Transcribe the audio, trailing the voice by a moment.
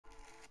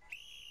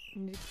I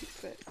need a cute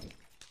fit.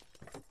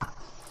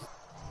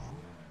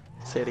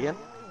 Say it again.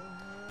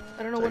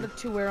 I don't know what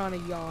to wear on a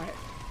yacht.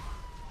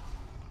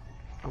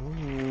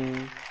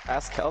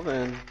 Ask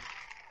Kelvin.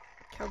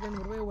 Kelvin,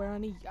 what do I wear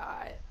on a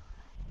yacht?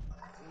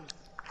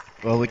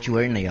 What would you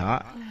wear in a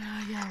yacht?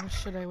 Yeah, what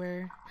should I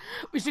wear?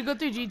 We should go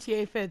through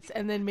GTA fits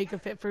and then make a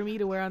fit for me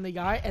to wear on the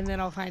yacht, and then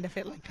I'll find a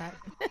fit like that.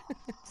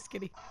 Just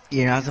kidding.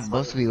 You're not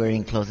supposed to be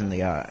wearing clothes in the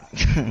yacht.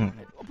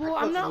 Well,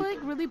 I'm not like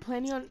really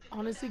planning on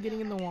honestly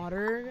getting in the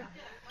water.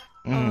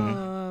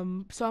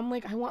 So I'm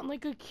like, I want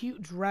like a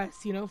cute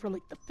dress, you know, for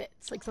like the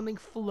fits, like something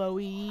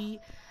flowy,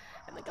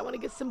 and like I want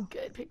to get some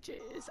good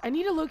pictures. I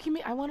need a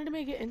low-key. I wanted to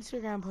make an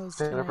Instagram post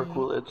Jennifer tonight.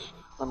 Coolidge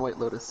on White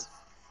Lotus.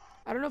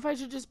 I don't know if I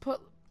should just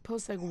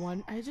post like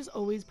one. I just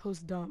always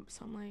post dumps.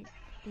 So I'm like,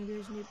 maybe I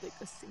just need like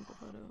a single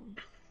photo.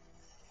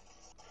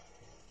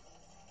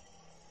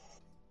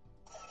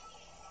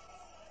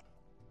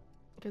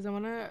 Because I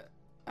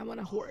want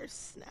a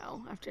horse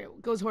now. After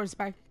it goes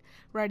horseback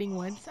riding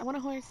once, I want a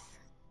horse.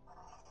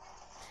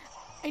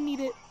 I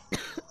need it.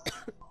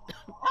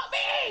 Help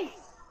me!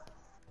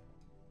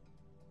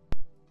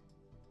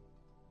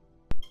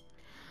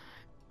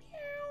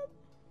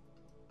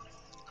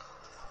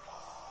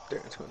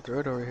 Darren's going through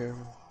it over here.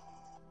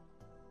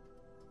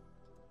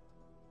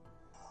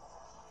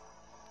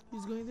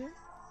 Who's going there?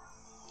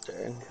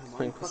 Darren,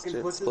 playing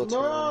Splatoon.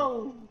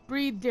 No!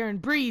 Breathe,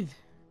 Darren, breathe.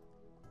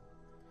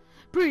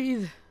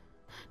 Breathe.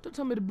 Don't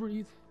tell me to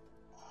breathe.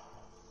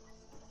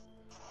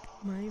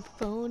 My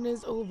phone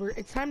is over.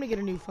 It's time to get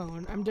a new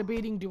phone. I'm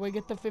debating, do I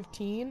get the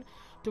 15?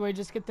 Do I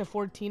just get the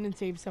 14 and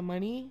save some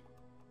money?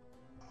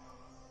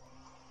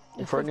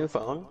 For a new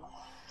phone?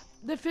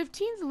 The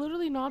 15's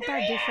literally not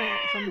that different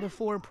from the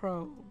 4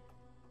 Pro.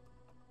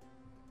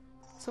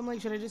 So I'm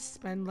like, should I just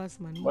spend less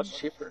money? What's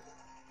cheaper?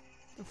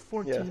 The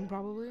 14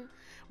 probably.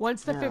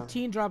 Once the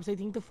 15 drops, I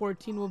think the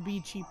 14 will be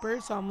cheaper.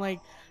 So I'm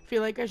like,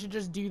 feel like I should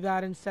just do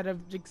that instead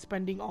of like,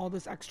 spending all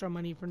this extra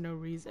money for no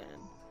reason.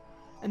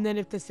 And then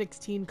if the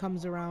 16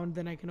 comes around,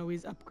 then I can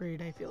always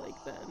upgrade, I feel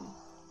like then.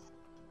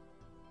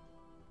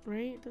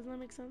 Right? Doesn't that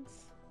make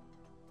sense?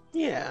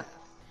 Yeah.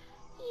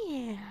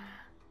 Yeah.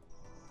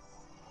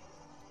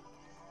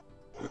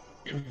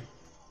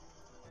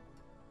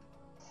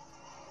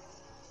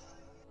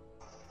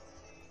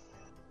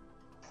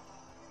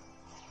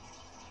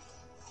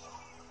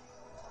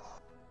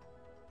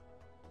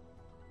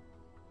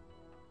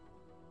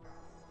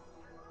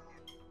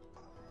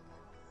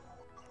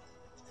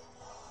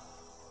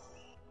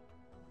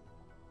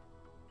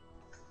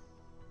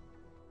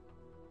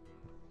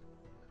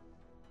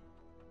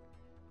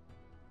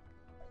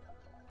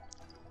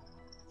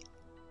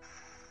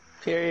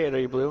 Period, are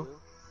you blue?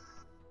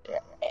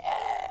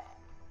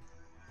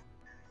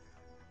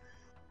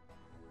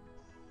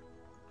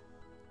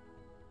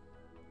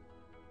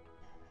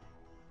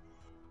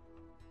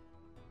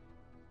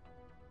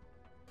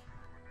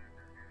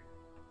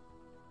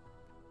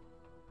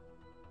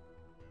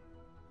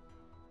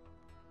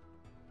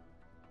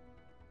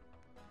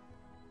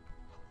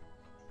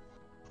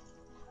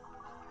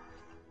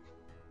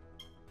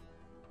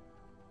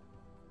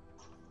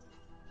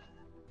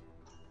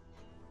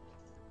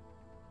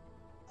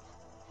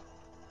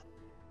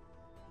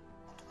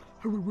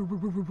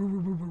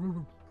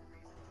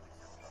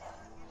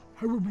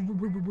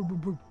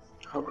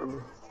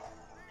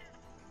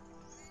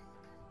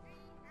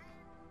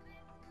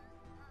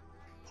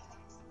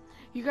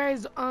 You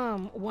guys,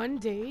 one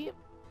day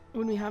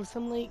when we have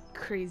some like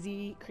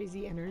crazy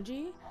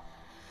energy,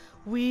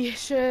 we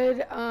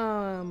should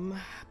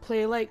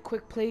play like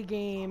quick play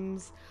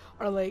games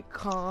or like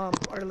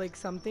comp or like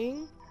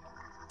something.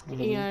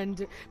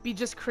 And be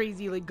just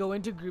crazy, like go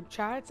into group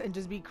chats and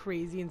just be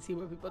crazy and see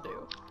what people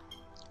do.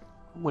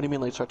 What do you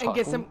mean, like start talking? And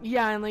get some,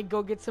 and like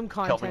go get some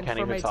content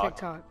for my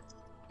TikTok.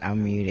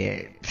 I'm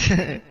muted.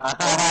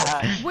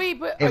 Wait,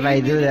 but if I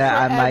do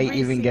that, I might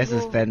even get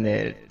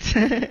suspended.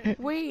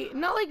 Wait,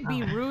 not like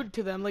be rude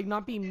to them, like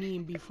not be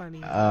mean, be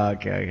funny.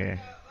 Okay.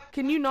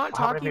 Can you not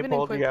talk even in quick play? How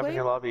many people do you have in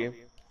your lobby?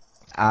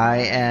 I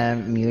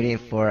am muted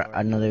for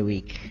another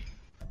week.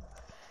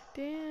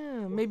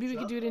 Damn, maybe we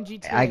could do it in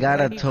GTA. I got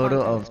a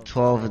total of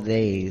 12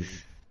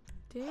 days.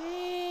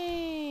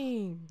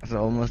 Dang. So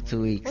almost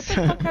 2 weeks. What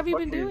the fuck have you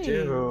been doing?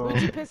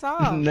 Who'd you piss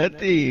off?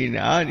 Nothing.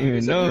 I don't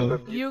even know.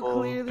 You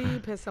clearly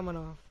pissed someone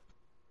off.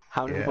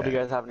 How many people do you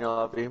guys have in your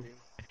lobby?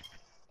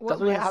 What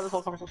we have this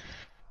whole conversation?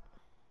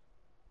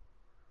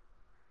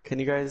 Can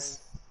you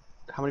guys...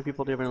 How many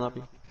people do you have in your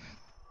lobby?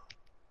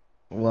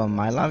 Well,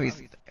 my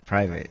lobby's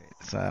private,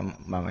 so I'm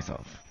by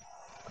myself.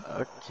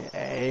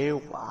 Okay,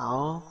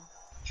 wow.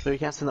 So you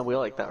can't spin the wheel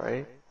like that,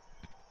 right?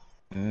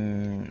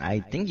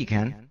 I think you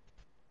can.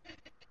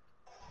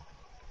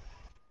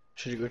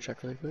 Should you go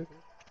check really quick?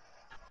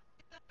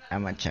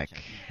 I'ma check.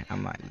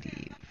 I'ma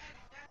leave.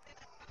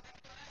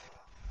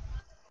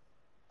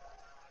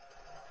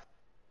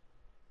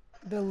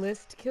 The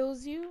list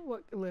kills you?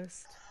 What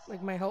list?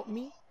 Like my help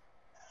me?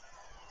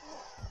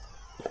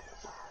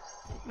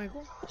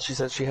 Michael? She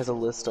said she has a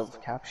list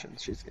of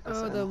captions she's gonna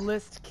Oh, send. the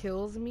list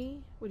kills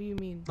me? What do you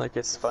mean? Like,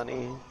 it's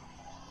funny.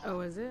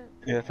 Oh, is it?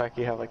 Yeah, the fact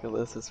you have like a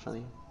list is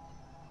funny.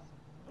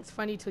 It's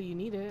funny till you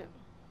need it.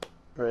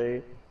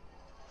 Right?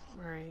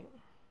 Right.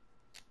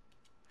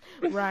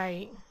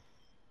 Right.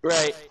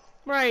 Right.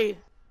 Right.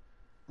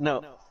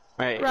 No.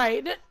 Right.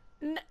 Right.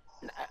 No.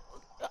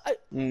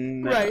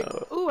 Right.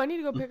 Ooh, I need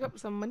to go pick up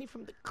some money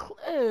from the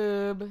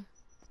club.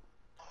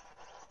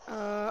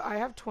 I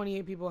have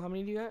 28 people. How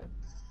many do you got?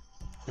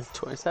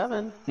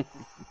 27.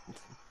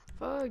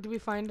 Fuck, did we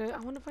find it? I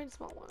want to find a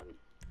small one.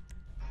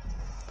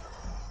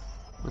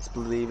 Let's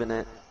believe in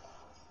it.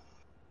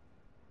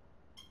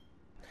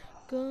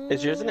 Go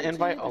Is yours an to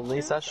invite the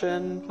only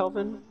session, jungle.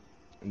 Kelvin?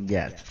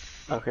 Yes.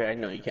 Okay, I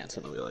know you can't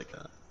spin the wheel like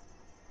that.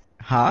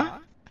 Huh?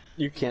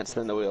 You can't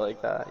spin the wheel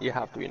like that. You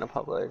have to be in a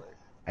public.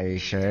 Are you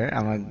sure?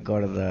 I'm gonna go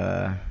to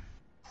the...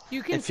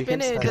 You can If you spin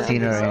can it, it spin doesn't it.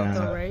 mix Casino up right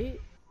though, now. right?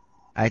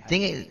 I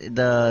think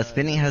the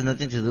spinning has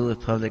nothing to do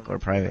with public or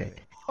private.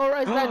 Or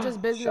is that just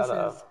Shut businesses?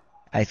 up.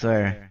 I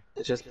swear.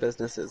 It's just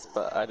businesses,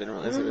 but I didn't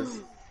realize it was.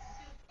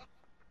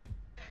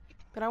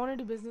 But I want to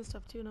do business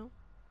stuff too, no?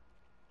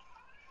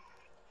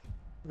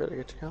 Better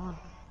get you going.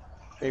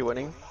 Are you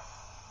winning?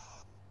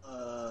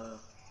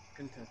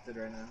 Contested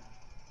right now.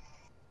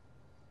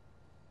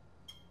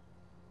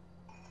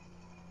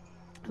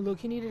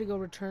 Loki needed to go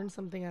return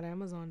something at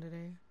Amazon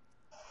today.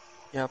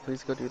 Yeah,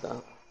 please go do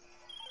that.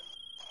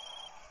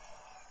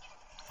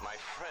 My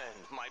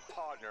friend, my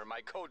partner,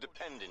 my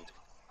codependent.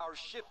 Our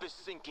ship is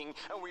sinking,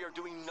 and we are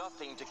doing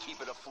nothing to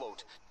keep it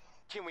afloat.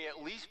 Can we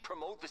at least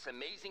promote this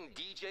amazing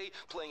DJ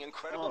playing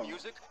incredible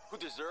music, who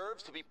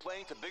deserves to be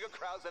playing to bigger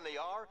crowds than they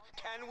are?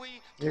 Can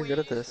we, please? You're good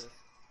at this.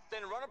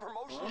 Then run a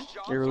promotions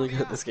job. You're really through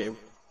good the at this app. game.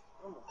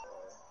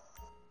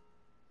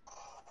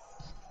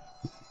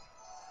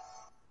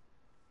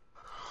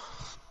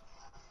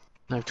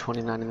 I have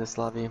 29 in this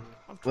lobby.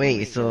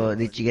 Wait, so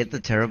did you get the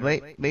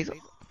terabyte, Basil?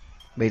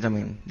 Basil, I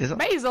mean, Dizzle?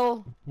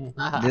 Basil!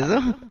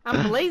 Dizzle?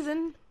 I'm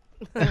blazing.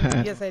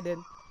 Yes, I did.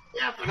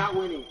 Yeah, for not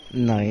winning.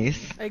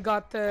 Nice. I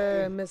got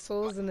the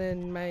missiles and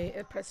then my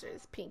oppressor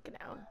is pink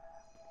now.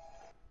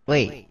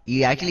 Wait,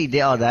 you actually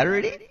did all that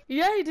already?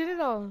 Yeah, I did it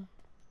all.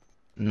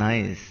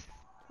 Nice.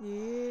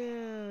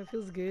 Yeah, it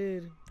feels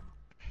good.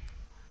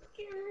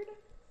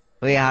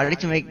 Wait, how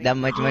did you make that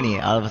much money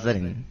all of a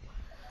sudden?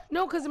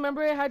 No, because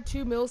remember I had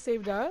 2 mil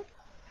saved up?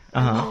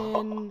 Uh-huh.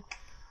 And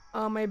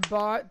I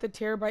bought the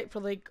terabyte for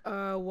like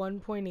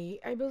 1.8,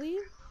 I believe.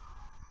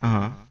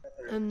 Uh-huh.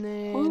 And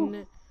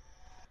then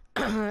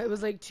it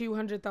was like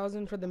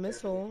 200,000 for the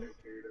missile.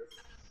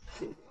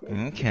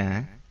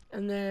 Okay.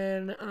 And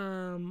then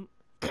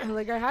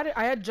like I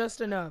had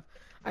just enough.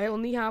 I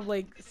only have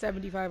like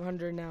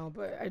 7,500 now,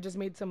 but I just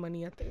made some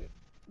money at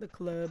the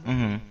club.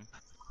 Mm-hmm.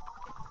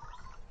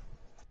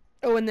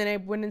 Oh, and then I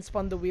went and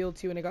spun the wheel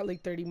too, and I got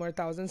like 30 more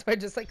thousand. So I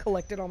just like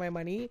collected all my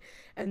money,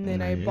 and then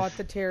I Nice. bought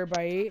the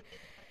terabyte,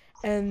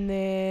 and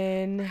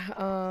then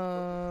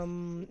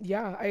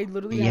yeah, I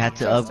literally You had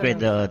to just upgrade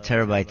enough. the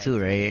terabyte too,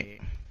 right?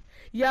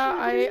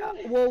 Yeah,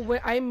 when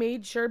I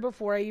made sure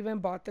before I even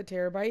bought the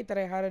terabyte that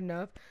I had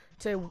enough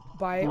to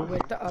buy it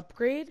with the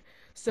upgrade.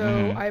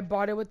 So I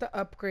bought it with the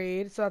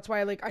upgrade, so that's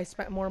why I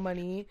spent more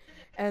money,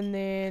 and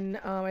then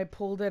I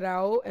pulled it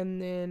out,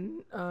 and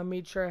then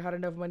made sure I had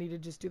enough money to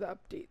just do the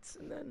updates,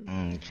 and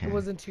then Okay. it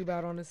wasn't too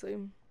bad, honestly.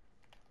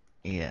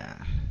 Yeah.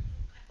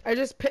 I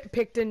just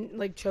picked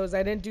and chose.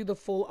 I didn't do the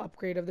full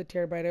upgrade of the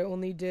terabyte. I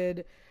only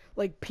did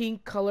like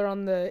pink color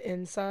on the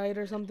inside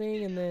or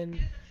something, and then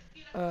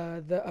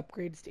the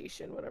upgrade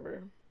station,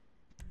 whatever.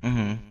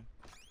 Mm-hmm.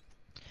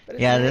 But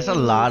it's Yeah, there's a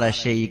lot of nice.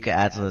 shit you could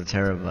add to the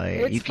terabyte.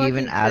 It's You can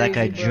even fucking add like a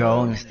crazy, bro.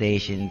 drone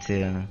station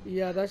too.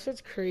 Yeah, that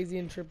shit's crazy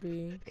and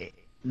trippy.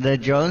 The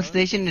drone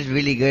station is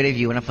really good if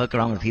you want to fuck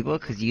around with people,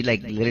 because you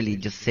like literally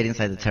just sit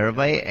inside the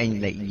terabyte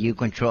and like you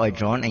control a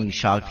drone and you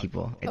shock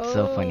people. It's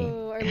so funny.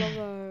 Oh, I love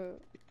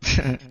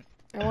that.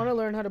 I want to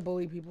learn how to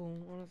bully people,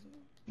 honestly.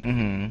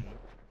 Mm-hmm.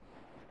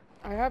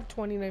 I have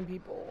 29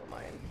 people on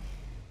mine.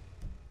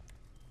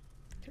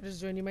 Can I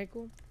just join you,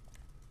 Michael?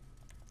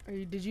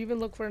 Did you even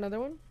look for another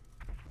one?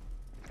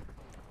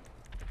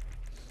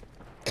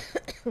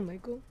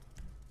 Michael?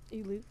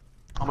 You leave?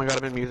 Oh my god,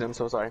 I've been muted. I'm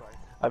so sorry.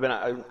 I've been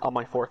on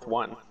my 4th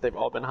one. They've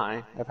all been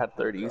high. I've had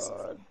 30s.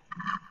 God.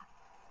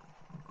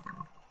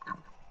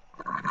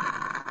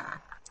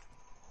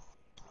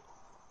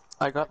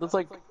 I got this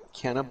like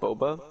can of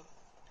boba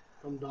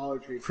From Dollar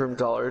Tree. from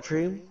Dollar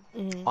Tree.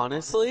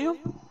 Honestly,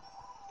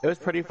 it was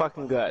pretty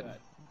fucking good.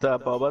 The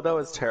boba though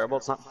is terrible.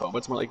 It's not boba.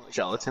 It's more like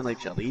gelatin, like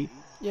jelly.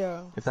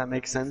 Yeah. If that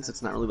makes sense.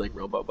 It's not really like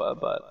real boba,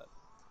 but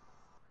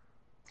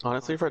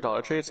honestly, for a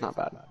Dollar Tree, it's not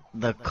bad.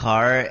 The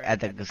car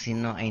at the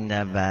casino ain't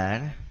that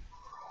bad.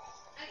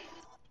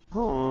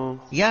 Oh,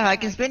 Yeah, I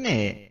can spin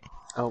it.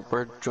 oh,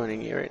 we're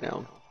joining you right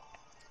now.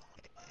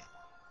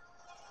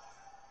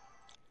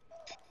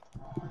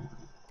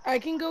 I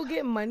can go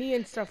get money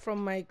and stuff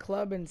from my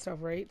club and stuff,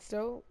 right?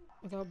 Still?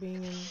 Without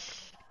being in...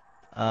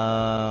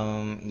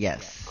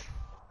 Yes.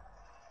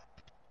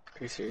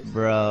 you serious?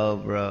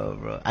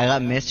 Bro. I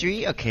got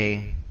mystery?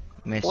 Okay.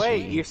 Mystery.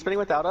 Wait, you're spinning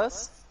without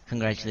us?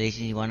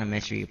 Congratulations, you won a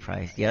mystery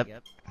prize. Yep.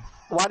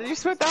 Why did you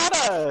spin without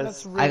us?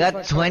 That's rude I as got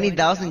fuck,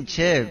 20,000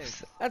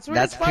 chips. That's rude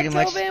That's as fuck, pretty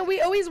much- Kelvin.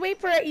 We always wait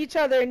for each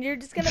other, and you're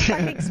just gonna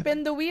fucking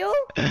spin the wheel?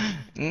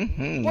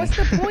 Mm-hmm. What's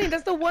the point?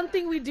 That's the one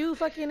thing we do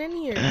fucking in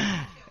here.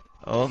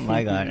 Oh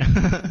my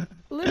god.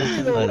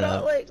 Literally, though. Hold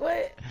up. Like,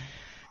 what?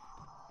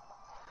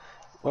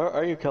 Where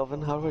are you,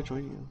 Kelvin? How do I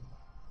join you?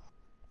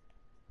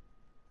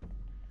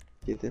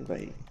 Get the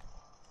invite.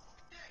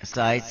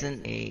 So I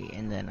sent A,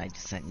 and then I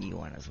just sent you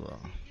one as well.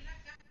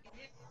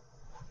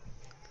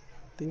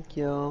 Thank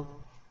you.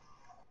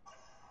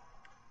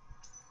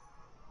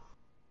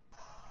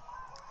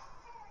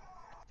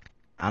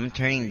 I'm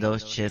turning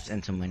those chips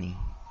into money.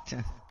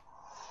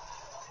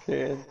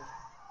 Good.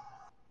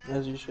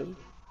 As you should.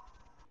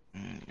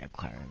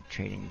 Acquire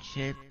trading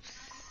chips.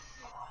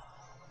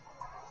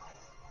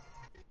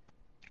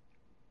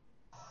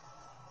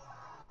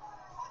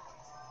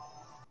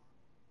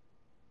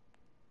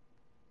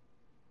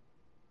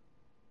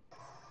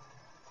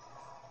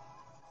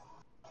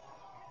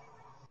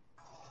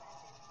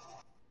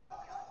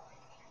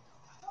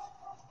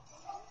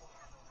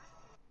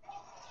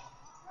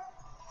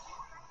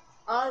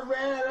 I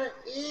ran out of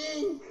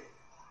ink.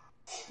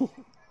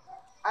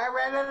 I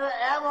ran out of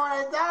ammo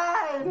and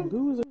I died.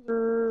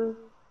 Loser.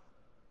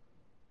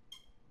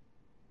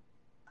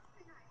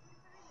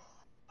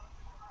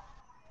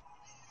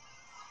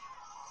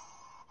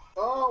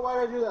 Oh,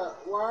 why did I do that?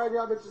 Why did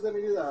y'all bitches let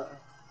me do that?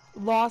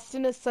 Lost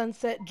in a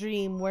sunset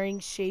dream, wearing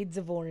shades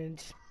of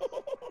orange.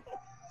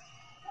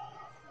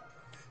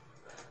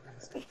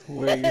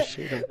 Where you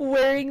shooting?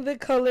 Wearing the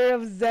color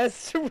of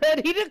zest,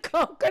 ready to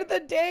conquer the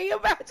day.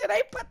 Imagine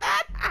I put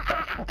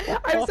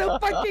that. I'm so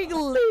fucking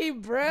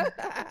lame, bruh.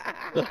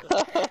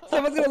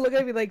 Someone's gonna look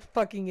at me like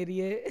fucking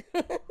idiot.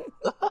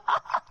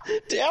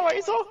 Damn, why are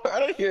you so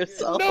hard on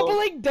yourself? No, but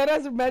like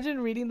deadass, imagine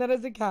reading that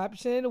as a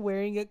caption,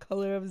 wearing a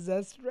color of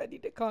zest, ready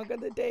to conquer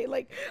the day.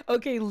 Like,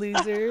 okay,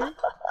 loser.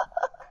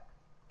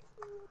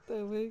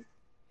 The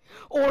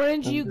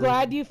Orange, you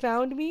glad you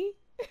found me?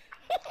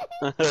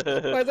 Why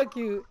is that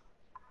cute?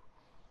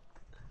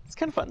 It's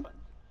kind of fun.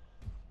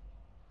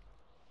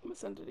 I'm gonna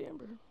send it to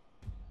Amber.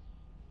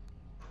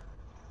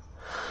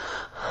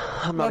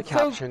 I'm not That's a so-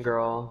 caption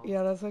girl.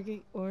 Yeah, that's like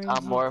a orange.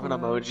 I'm more of an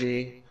glad.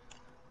 emoji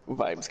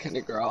vibes kind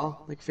of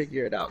girl. Like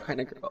figure it out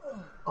kind of girl.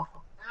 Oh.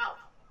 Ow.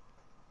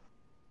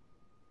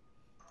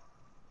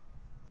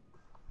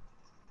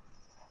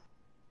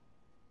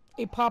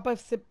 A pop of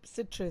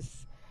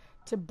citrus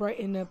to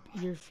brighten up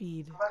your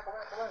feed. Go back.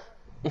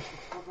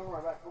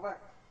 Go back.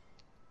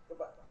 Go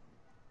back.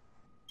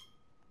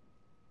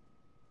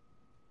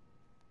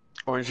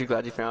 Orange, you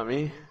glad you found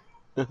me?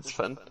 That's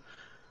fun.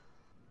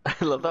 I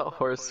love that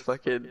horse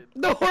fucking.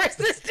 The horse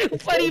is too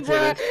funny, Dude, bro.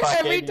 it fucking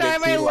Every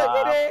time makes I me look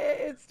laugh. at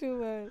it, it's too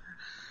much.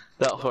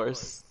 That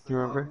horse. You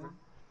remember?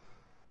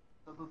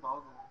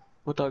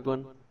 What dog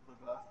one?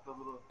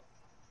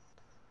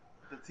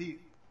 The teeth.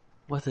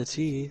 What the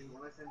teeth?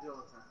 When I send you all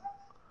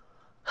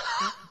the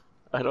time.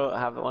 I don't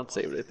have the one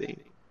saved, I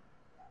think.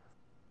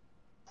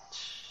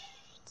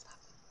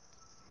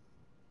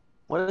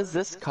 What is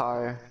this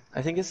car?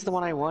 I think this is the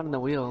one I won in the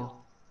wheel.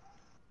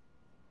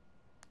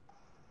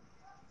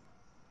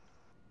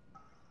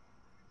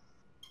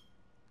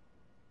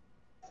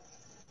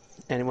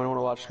 Anyone want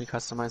to watch me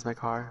customize my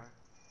car?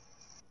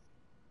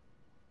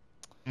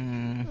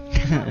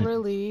 Not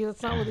really.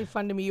 That's not really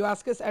fun to me. You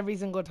ask us every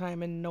single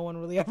time, and no one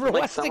really ever Like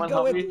wants to someone go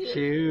help with me you.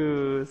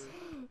 choose.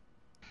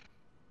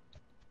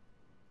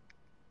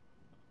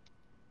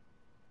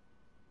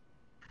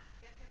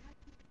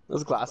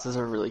 Those glasses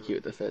are really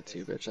cute to fit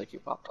too, bitch. Like you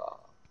popped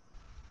off.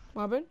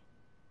 Robin?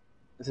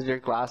 I said your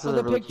glasses For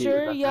are the really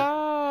picture, cute.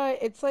 yeah.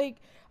 It's like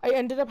I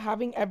ended up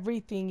having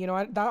everything. You know,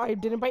 I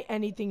didn't buy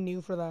anything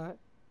new for that.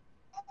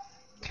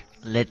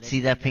 Let's see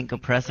that pink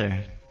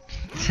oppressor.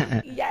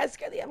 Yes,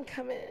 Kelly, I'm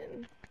coming.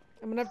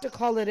 I'm gonna have to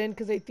call it in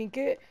because I think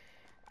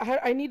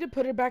I need to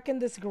put it back in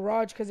this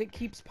garage because it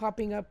keeps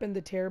popping up in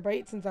the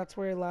terabyte since that's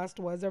where it last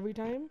was every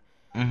time.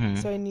 Mm-hmm.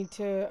 So I need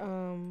to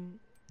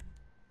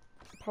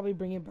probably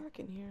bring it back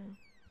in here.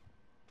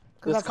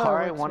 'Cause This that's how it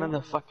car I works, won right? in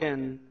the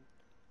fucking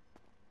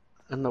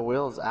in the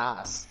wheel's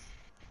ass.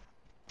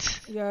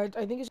 Yeah,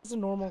 I think it's just a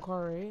normal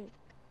car, right?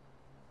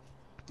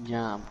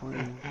 Yeah,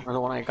 or the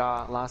one I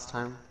got last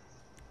time.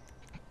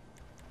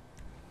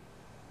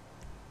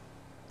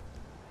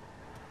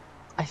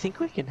 I think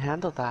we can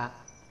handle that.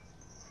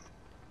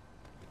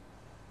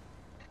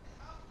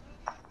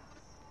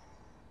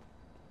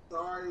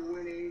 Sorry,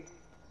 Winnie.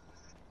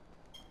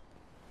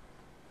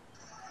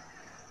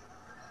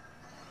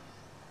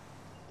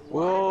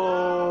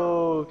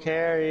 Whoa,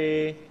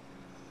 Carrie.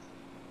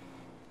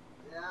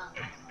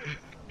 Yeah.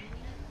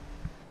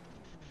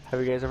 Have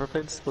you guys ever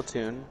played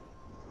Splatoon?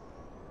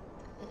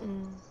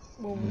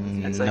 Well,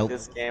 It's Nope. like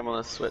this game on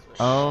the Switch.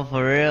 Oh,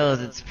 for reals,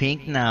 it's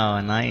pink now.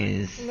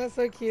 Nice. that's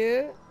so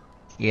cute.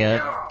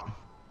 Yep.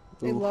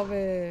 I love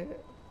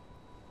it.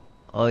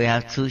 Oh, you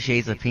have two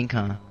shades of pink,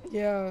 huh?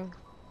 Yeah.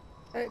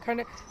 Kind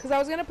of, cause I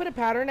was gonna put a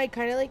pattern. I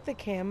kind of like the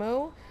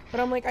camo, but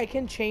I'm like I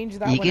can change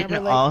that You whenever.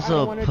 can Like, I don't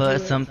also wanna put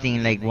do it.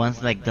 something like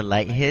once like the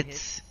light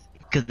hits,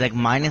 cause like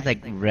mine is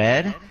like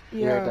red,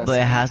 Yeah. but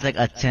it has like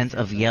a tint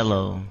of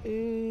yellow.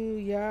 Ooh,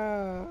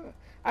 yeah.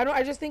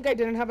 I just think I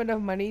didn't have enough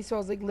money, so I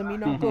was like, let me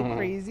not go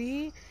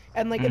crazy.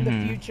 And like in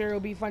the future, it'll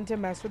be fun to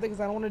mess with it, cause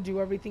I don't want to do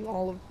everything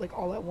all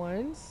at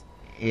once.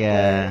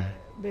 Yeah.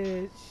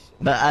 Bitch.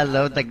 But I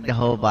love like the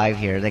whole vibe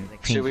here, like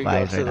pink Should we go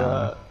vibes to right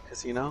the now.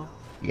 casino?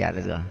 Yeah,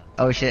 let's go.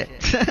 Oh shit.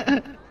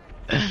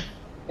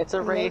 It's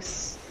a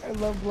race. I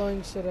love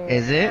blowing shit up.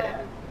 Is it?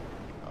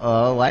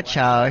 Oh, watch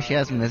out. She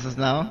has missiles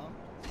now.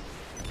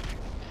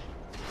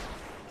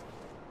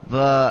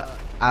 But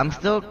I'm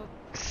still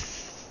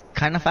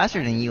kind of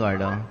faster than you are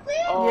though.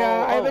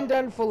 Yeah, I haven't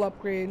done full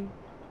upgrade.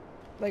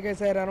 Like I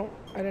said, I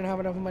didn't have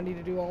enough money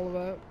to do all of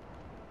that.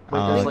 Wait,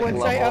 Oh, there's like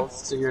once I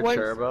levels to your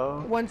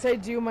turbo. Once I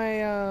do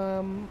my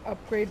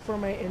upgrade for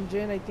my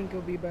engine, I think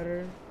it'll be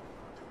better.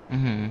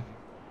 Mhm.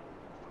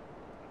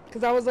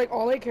 Cause I was like,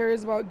 all I care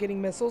is about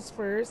getting missiles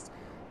first,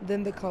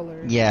 then the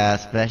color. Yeah,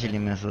 especially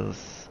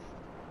missiles.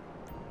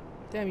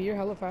 Damn, you're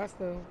hella fast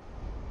though.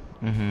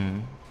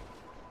 Mhm.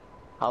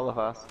 Hella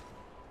fast.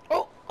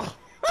 Oh.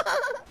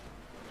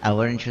 I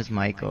wouldn't choose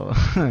Michael.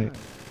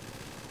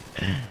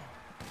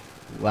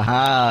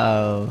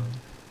 Wow.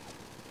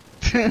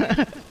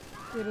 Get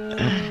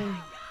in.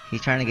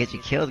 He's trying to get you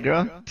killed,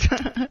 girl.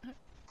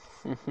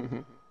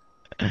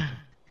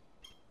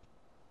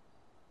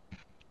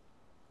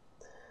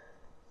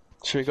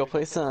 Should we go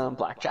play some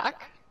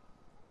blackjack?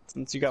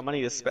 Since you got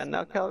money to spend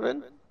now,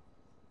 Calvin?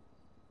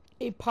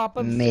 A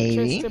pop-up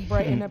Maybe. citrus to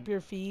brighten up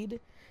your feed.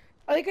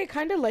 I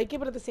kind of like it,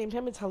 but at the same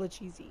time, it's hella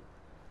cheesy.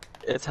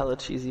 It's hella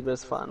cheesy, but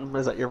it's fun.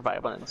 Is that your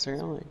vibe on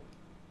Instagram? Like,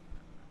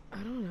 I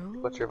don't know.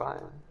 what's your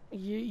vibe?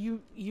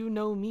 You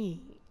know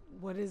me.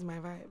 What is my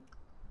vibe?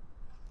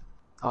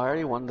 Oh, I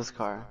already won this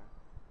car.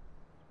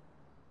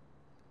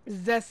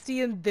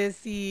 Zesty and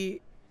Dissy.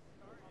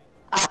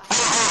 I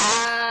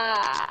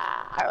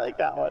like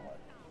that one.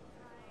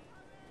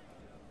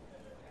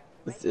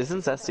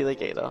 Isn't Zesty like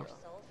gay though?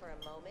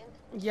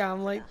 Yeah,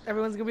 I'm like,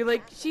 everyone's gonna be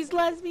like, she's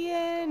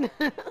lesbian.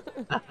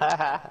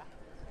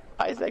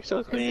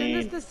 Bisexual Isn't queen.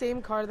 this the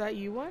same car that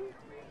you won?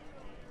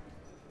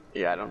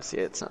 Yeah, I don't see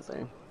it. It's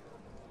nothing.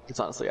 It's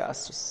honestly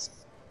us. Just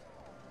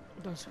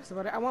Don't stress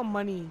about it. I want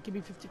money. Give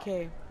me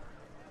 50K. you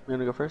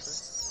wanna go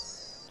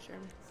first? Sure.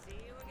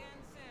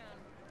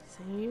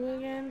 See you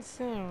again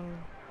soon.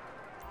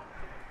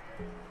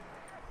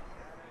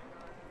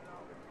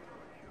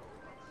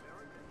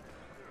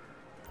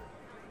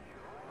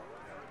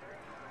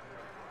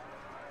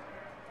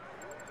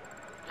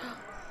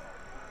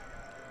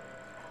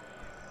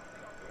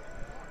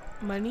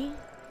 Money?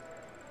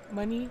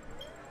 Money?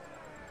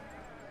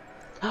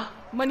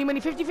 Money,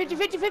 50, 50,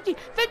 50, 50,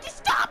 50,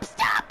 stop!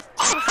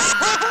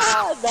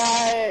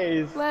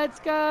 Nice! Let's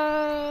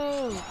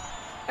go!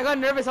 I got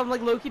nervous. I'm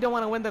like, Loki don't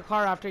want to win the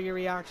car after your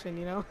reaction,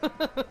 you know?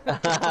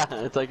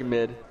 It's like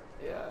mid.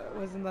 Yeah, it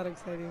wasn't that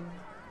exciting.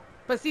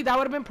 But see, that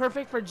would have been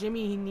perfect for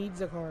Jimmy. He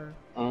needs a car.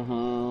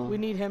 Mm-hmm. We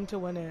need him to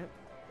win it.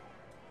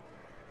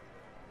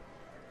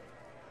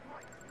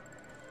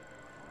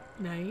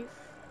 Nice.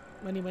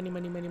 Money, money,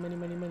 money, money, money,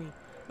 money, money.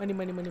 Money,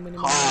 money, money, money,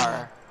 money.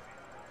 Car.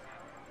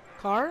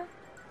 Car?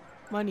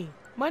 Money.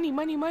 Money,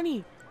 money,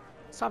 money.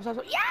 Stop, stop,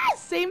 stop.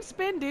 Yes! Same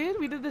spin, dude.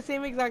 We did the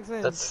same exact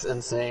spin. That's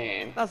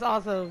insane. That's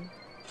awesome.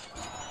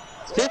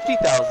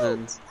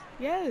 50,000.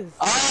 Yes.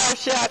 Oh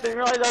shit! I didn't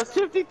realize that was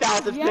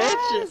 50,000,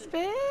 Yes, bitch.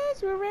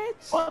 bitch. We're rich.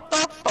 What the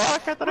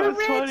fuck? I thought it We're was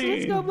rich. 20.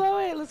 Let's go blow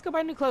it. Let's go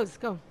buy new clothes.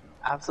 Go.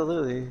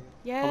 Absolutely.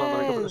 Yes. Hold on,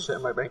 let me go put the shit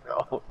in my bank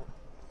though.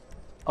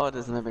 Oh, it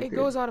doesn't have bank. It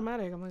goes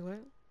automatic. I'm like,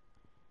 what?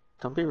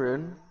 Don't be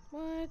rude.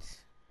 What?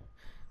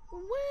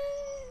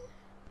 What?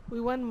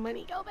 We won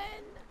money, Kelvin.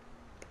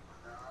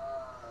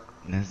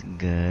 That's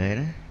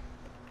good.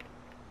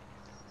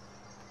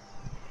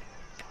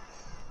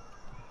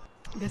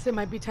 Guess it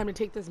might be time to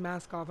take this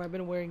mask off. I've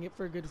been wearing it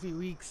for a good few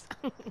weeks.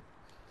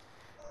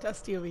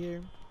 Dusty over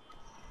here.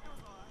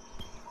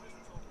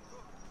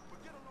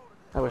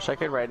 I wish I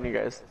could ride you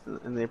guys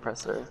in the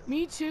oppressor.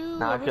 Me too.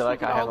 Now I wish feel we like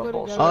could I all have a go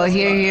bullshit. together. Oh,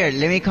 here.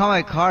 Let me call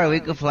my car. We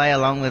could fly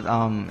along with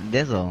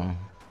Dizzle.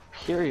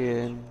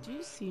 Period. Do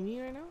you see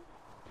me right now?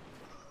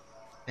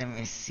 Let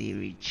me see.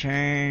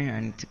 Return. I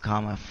need to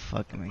call my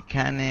fucking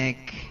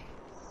mechanic.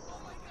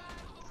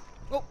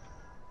 Oh,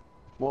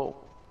 Whoa.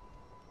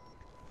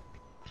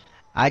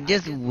 I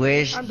just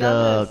wish I'm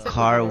down to the sit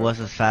car with her. was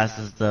as fast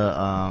as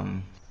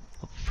the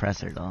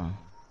oppressor though.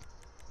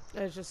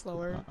 it's just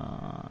slower.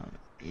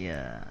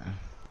 Yeah.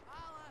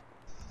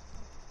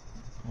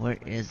 Where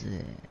is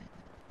it?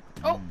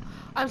 Oh,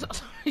 I'm so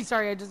sorry.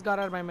 Sorry, I just got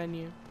out of my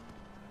menu.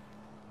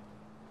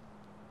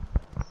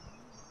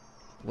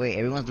 Wait,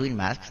 everyone's doing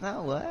masks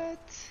now? What?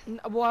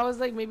 Well, I was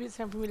like, maybe it's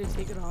time for me to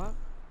take it off.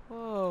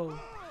 Whoa.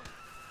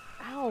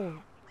 Ow.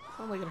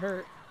 Sound like it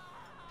hurt.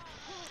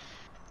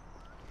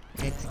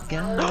 Let's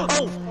go.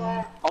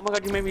 Oh my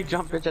god, you made me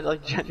jump, bitch. That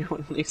like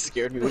genuinely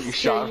scared me when you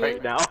Scare shot you?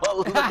 right now.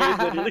 You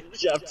literally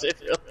jumped in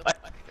real life.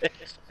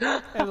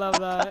 I love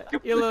that.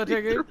 You little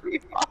triggered.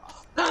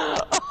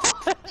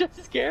 That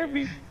just scared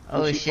me.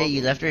 Oh shit,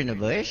 you left her in the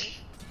bush?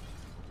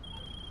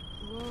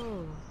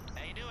 Whoa.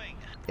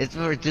 It's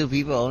for 2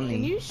 people only.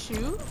 Can you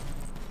shoot?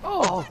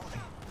 Oh.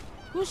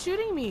 Who's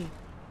shooting me?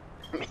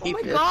 Oh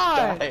my This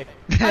god. guy.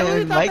 I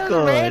really thought that Michael,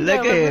 was random.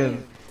 look at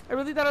him. I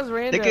really thought it was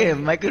random. Look at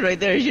him, Michael right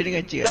there shooting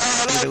at you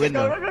through the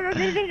window. I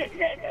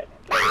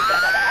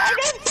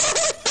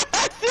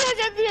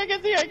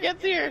can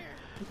see her.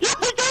 Come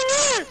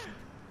here.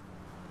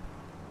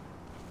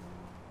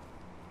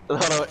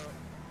 Hold on.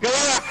 Come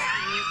here.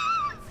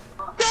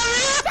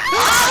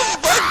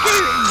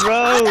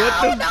 Bro, what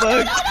the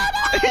fuck?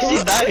 She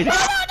died.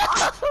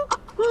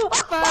 Oh,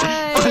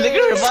 look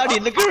at her body,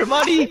 look at her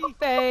body.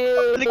 Look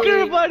at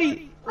her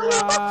body.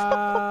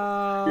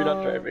 Wow. You're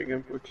not driving,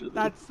 unfortunately.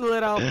 That's a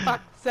little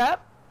fucked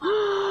up.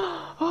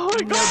 Oh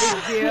my god. No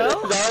big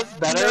deal. That was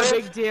better. No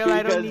big deal,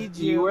 I don't because need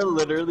You you. were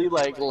literally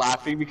like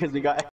laughing because we got